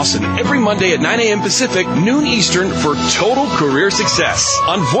Cheryl Dawson every Monday at 9 a.m. Pacific, noon Eastern for Total Career Success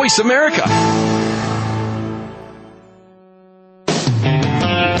on Voice America.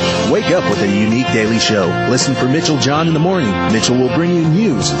 Wake up with a unique daily show. Listen for Mitchell John in the morning. Mitchell will bring you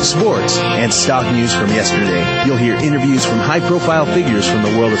news, sports, and stock news from yesterday. You'll hear interviews from high-profile figures from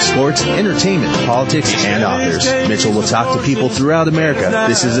the world of sports, entertainment, politics, and authors. Mitchell will talk to people throughout America.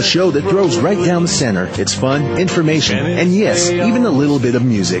 This is a show that grows right down the center. It's fun, information, and yes, even a little bit of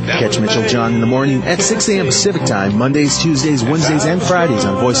music. Catch Mitchell John in the morning at 6 a.m. Pacific Time, Mondays, Tuesdays, Wednesdays, and Fridays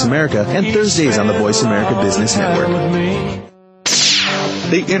on Voice America, and Thursdays on the Voice America Business Network.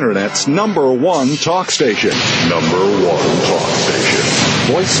 The Internet's #1 talk station. #1 talk station.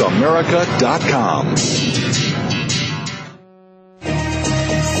 VoiceAmerica.com.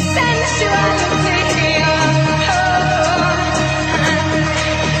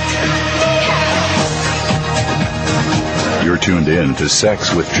 tuned in to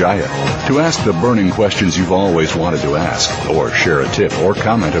Sex with Jaya. To ask the burning questions you've always wanted to ask, or share a tip or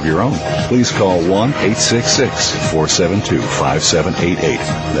comment of your own, please call 1-866-472-5788.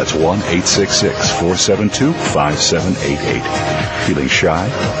 That's 1-866-472-5788. Feeling shy?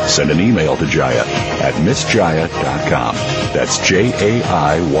 Send an email to Jaya at MissJaya.com. That's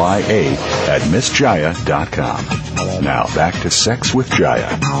JAIYA at MissJaya.com. Now back to Sex with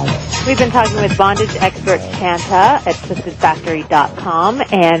Jaya. We've been talking with bondage expert Chanta at TwistedFactory.com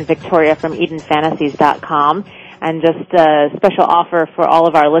and Victoria from EdenFantasies.com. And just a special offer for all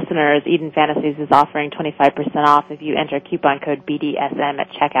of our listeners, Eden Fantasies is offering 25% off if you enter coupon code BDSM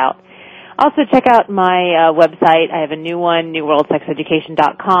at checkout. Also, check out my website. I have a new one,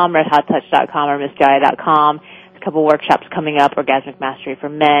 newworldsexeducation.com, redhottouch.com, or missjaya.com. A couple workshops coming up, Orgasmic Mastery for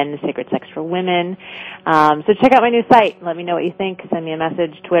Men, Sacred Sex for Women. So check out my new site. Let me know what you think. Send me a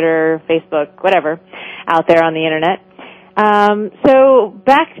message, Twitter, Facebook, whatever, out there on the Internet. So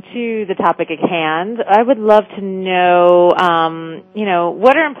back to the topic at hand. I would love to know,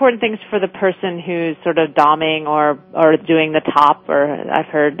 what are important things for the person who's sort of doming or doing the top, or I've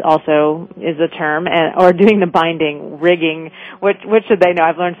heard also is a term, or doing the binding, rigging. What should they know?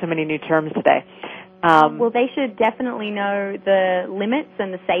 I've learned so many new terms today. Well, they should definitely know the limits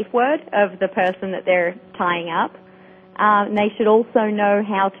and the safe word of the person that they're tying up. And they should also know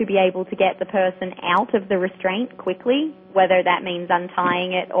how to be able to get the person out of the restraint quickly, whether that means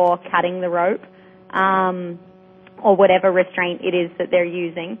untying it or cutting the rope, or whatever restraint it is that they're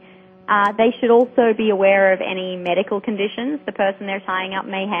using. They should also be aware of any medical conditions the person they're tying up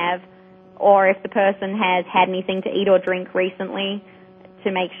may have, or if the person has had anything to eat or drink recently,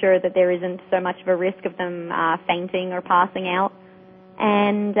 to make sure that there isn't so much of a risk of them fainting or passing out.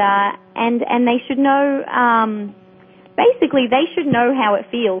 And they should know, basically they should know how it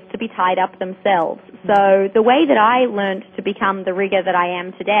feels to be tied up themselves. So the way that I learned to become the rigger that I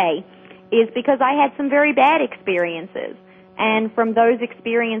am today is because I had some very bad experiences. And from those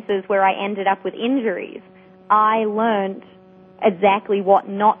experiences where I ended up with injuries, I learned exactly what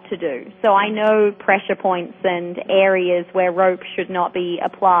not to do. So I know pressure points and areas where rope should not be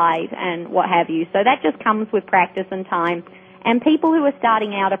applied and what have you. So that just comes with practice and time. And people who are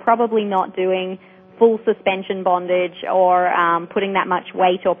starting out are probably not doing full suspension bondage or putting that much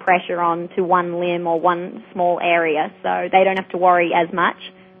weight or pressure on to one limb or one small area. So they don't have to worry as much.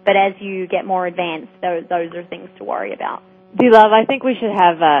 But as you get more advanced, those are things to worry about. D.Love, I think we should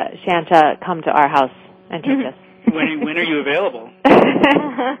have Chanta come to our house and teach us. When are you available? do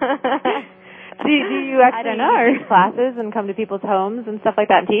you actually do classes and come to people's homes and stuff like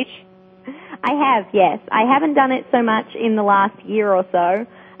that and teach? I have, yes. I haven't done it so much in the last year or so,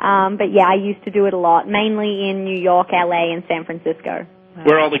 but yeah, I used to do it a lot, mainly in New York, LA, and San Francisco.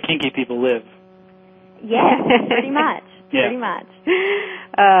 Where all the kinky people live. Yeah, pretty much. Yeah. Pretty much.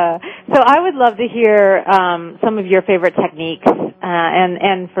 So I would love to hear some of your favorite techniques,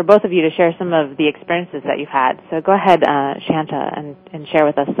 and for both of you to share some of the experiences that you've had. So go ahead, Chanta, and share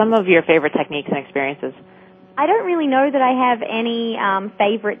with us some of your favorite techniques and experiences. I don't really know that I have any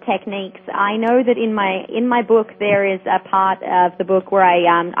favorite techniques. I know that in my book there is a part of the book where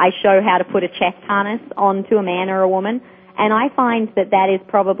I show how to put a chest harness onto a man or a woman, and I find that is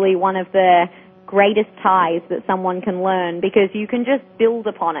probably one of the greatest ties that someone can learn because you can just build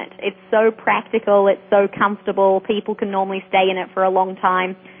upon it. It's so practical, it's so comfortable, people can normally stay in it for a long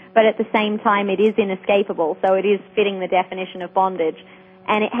time, but at the same time it is inescapable, so it is fitting the definition of bondage.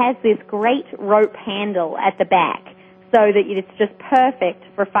 And it has this great rope handle at the back so that it's just perfect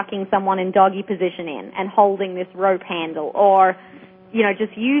for fucking someone in doggy position in and holding this rope handle, or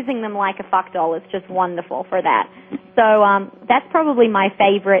just using them like a fuck doll. It's just wonderful for that. So that's probably my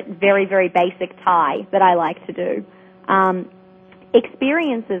favorite, very, very basic tie that I like to do.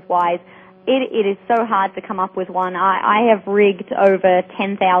 Experiences-wise, it is so hard to come up with one. I have rigged over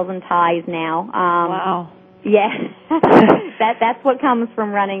 10,000 ties now. Wow. Yeah. That's what comes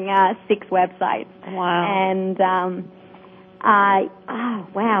from running 6 websites. Wow. And,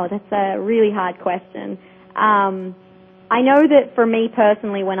 wow, that's a really hard question. I know that for me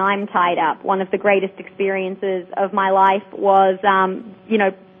personally, when I'm tied up, one of the greatest experiences of my life was,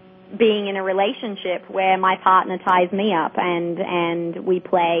 being in a relationship where my partner ties me up and we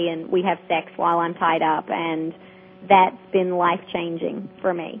play and we have sex while I'm tied up, and that's been life-changing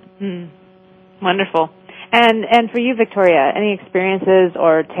for me. Wonderful. And for you, Victoria, any experiences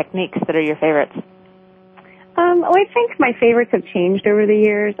or techniques that are your favorites? I think my favorites have changed over the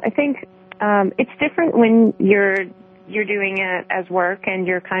years. I think it's different when you're doing it as work and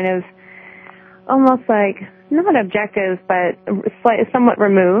you're kind of almost like not objective, but somewhat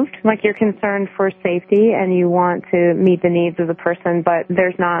removed. Like you're concerned for safety and you want to meet the needs of the person, but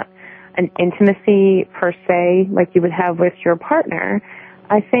there's not an intimacy per se like you would have with your partner.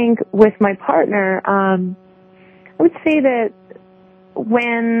 I think with my partner, I would say that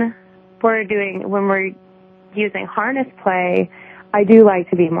when we're using harness play, I do like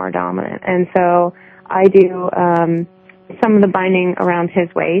to be more dominant, and so I do some of the binding around his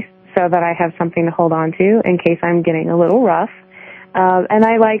waist so that I have something to hold on to in case I'm getting a little rough. And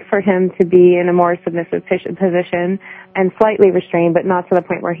I like for him to be in a more submissive position and slightly restrained, but not to the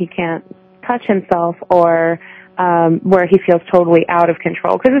point where he can't touch himself or where he feels totally out of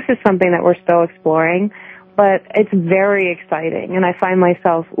control, because this is something that we're still exploring. But it's very exciting, and I find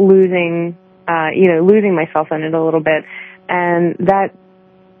myself losing myself in it a little bit, and that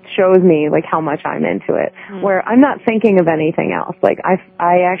shows me like how much I'm into it, where I'm not thinking of anything else. Like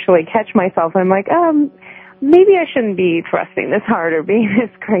I actually catch myself and I'm like, maybe I shouldn't be thrusting this hard or being this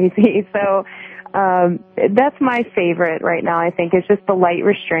crazy. So that's my favorite right now, I think, is just the light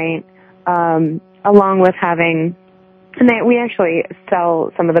restraint, along with having, and we actually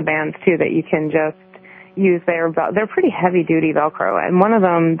sell some of the bands too that you can just use they're pretty heavy duty Velcro, and one of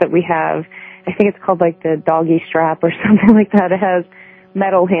them that we have, I think it's called like the doggy strap or something like that. It has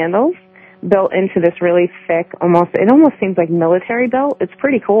metal handles built into this really thick, it almost seems like military belt. It's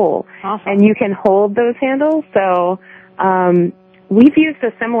pretty cool. Awesome. And you can hold those handles. So we've used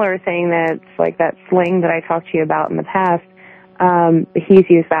a similar thing that's like that sling that I talked to you about in the past. He's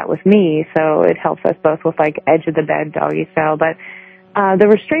used that with me, so it helps us both with like edge of the bed doggy style. But the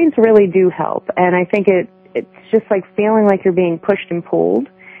restraints really do help, and I think it's just like feeling like you're being pushed and pulled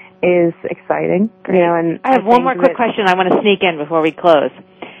is exciting. Great. You know, and I have one more quick question I want to sneak in before we close.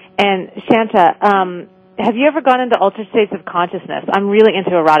 And Chanta, have you ever gone into altered states of consciousness? I'm really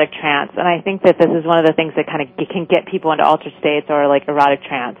into erotic trance, and I think that this is one of the things that kind of can get people into altered states or like erotic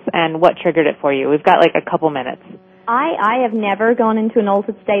trance. And what triggered it for you? We've got like a couple minutes. I have never gone into an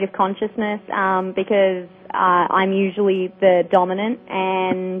altered state of consciousness because I'm usually the dominant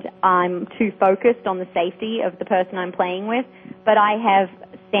and I'm too focused on the safety of the person I'm playing with. But I have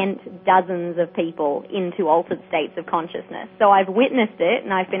sent dozens of people into altered states of consciousness. So I've witnessed it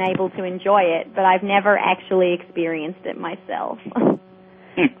and I've been able to enjoy it, but I've never actually experienced it myself.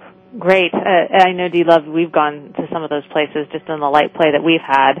 Great. I know, D.Love, we've gone to some of those places just in the light play that we've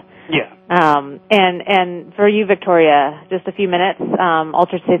had. Yeah. And for you, Victoria, just a few minutes,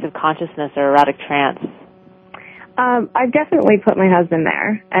 altered states of consciousness or erotic trance. I've definitely put my husband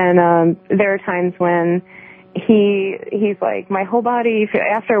there, and there are times when he's like, my whole body,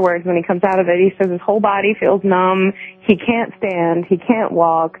 afterwards when he comes out of it, he says his whole body feels numb, he can't stand, he can't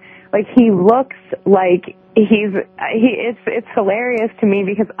walk, like he looks like it's hilarious to me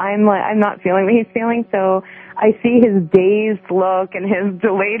because I'm not feeling what he's feeling, so I see his dazed look and his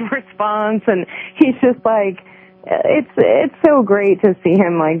delayed response, and he's just like, it's so great to see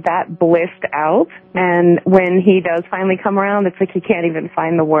him like that blissed out, and when he does finally come around, it's like he can't even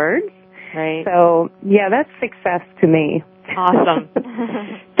find the words. Right. So, yeah, that's success to me. Awesome.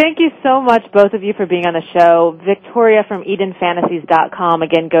 Thank you so much, both of you, for being on the show. Victoria from EdenFantasies.com.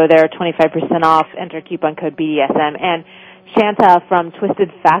 Again, go there, 25% off. Enter coupon code BDSM. And Chanta from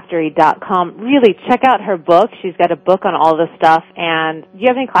TwistedFactory.com. Really, check out her book. She's got a book on all this stuff. And do you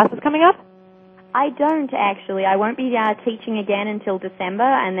have any classes coming up? I don't, actually. I won't be teaching again until December,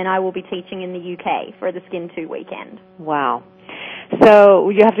 and then I will be teaching in the UK for the Skin 2 weekend. Wow. So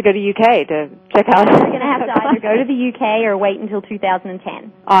you have to go to UK to check out. I'm going to have to either go to the UK or wait until 2010.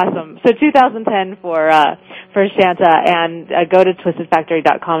 Awesome. So 2010 for Chanta, and go to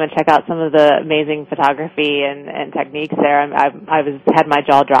TwistedFactory.com and check out some of the amazing photography and techniques there. I had my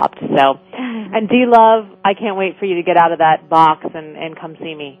jaw dropped. So, and D.Love, I can't wait for you to get out of that box and come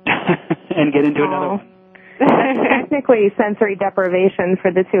see me and get into another one. Technically sensory deprivation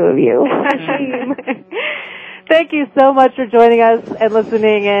for the two of you. Shame. Thank you so much for joining us and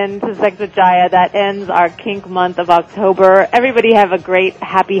listening in to Sex with Jaya. That ends our kink month of October. Everybody have a great,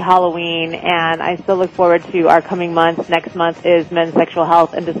 happy Halloween, and I still look forward to our coming months. Next month is men's sexual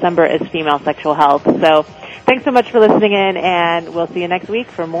health, and December is female sexual health. So thanks so much for listening in, and we'll see you next week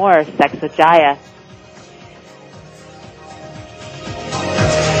for more Sex with Jaya.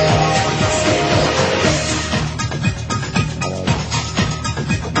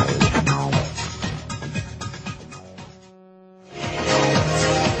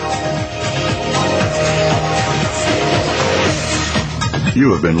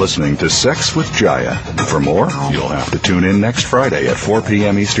 You have been listening to Sex with Jaya. For more, you'll have to tune in next Friday at 4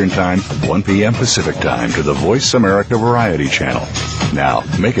 p.m. Eastern Time, 1 p.m. Pacific Time to the Voice America Variety Channel. Now,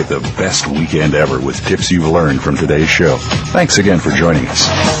 make it the best weekend ever with tips you've learned from today's show. Thanks again for joining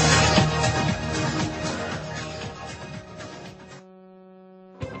us.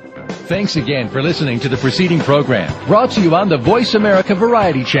 Thanks again for listening to the preceding program, brought to you on the Voice America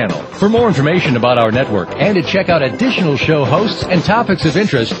Variety Channel. For more information about our network and to check out additional show hosts and topics of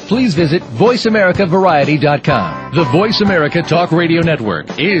interest, please visit VoiceAmericaVariety.com. The Voice America Talk Radio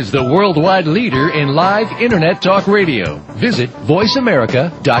Network is the worldwide leader in live Internet talk radio. Visit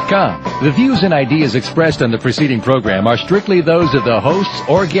VoiceAmerica.com. The views and ideas expressed on the preceding program are strictly those of the hosts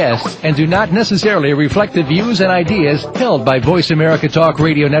or guests and do not necessarily reflect the views and ideas held by Voice America Talk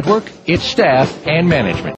Radio Network, its staff, and management.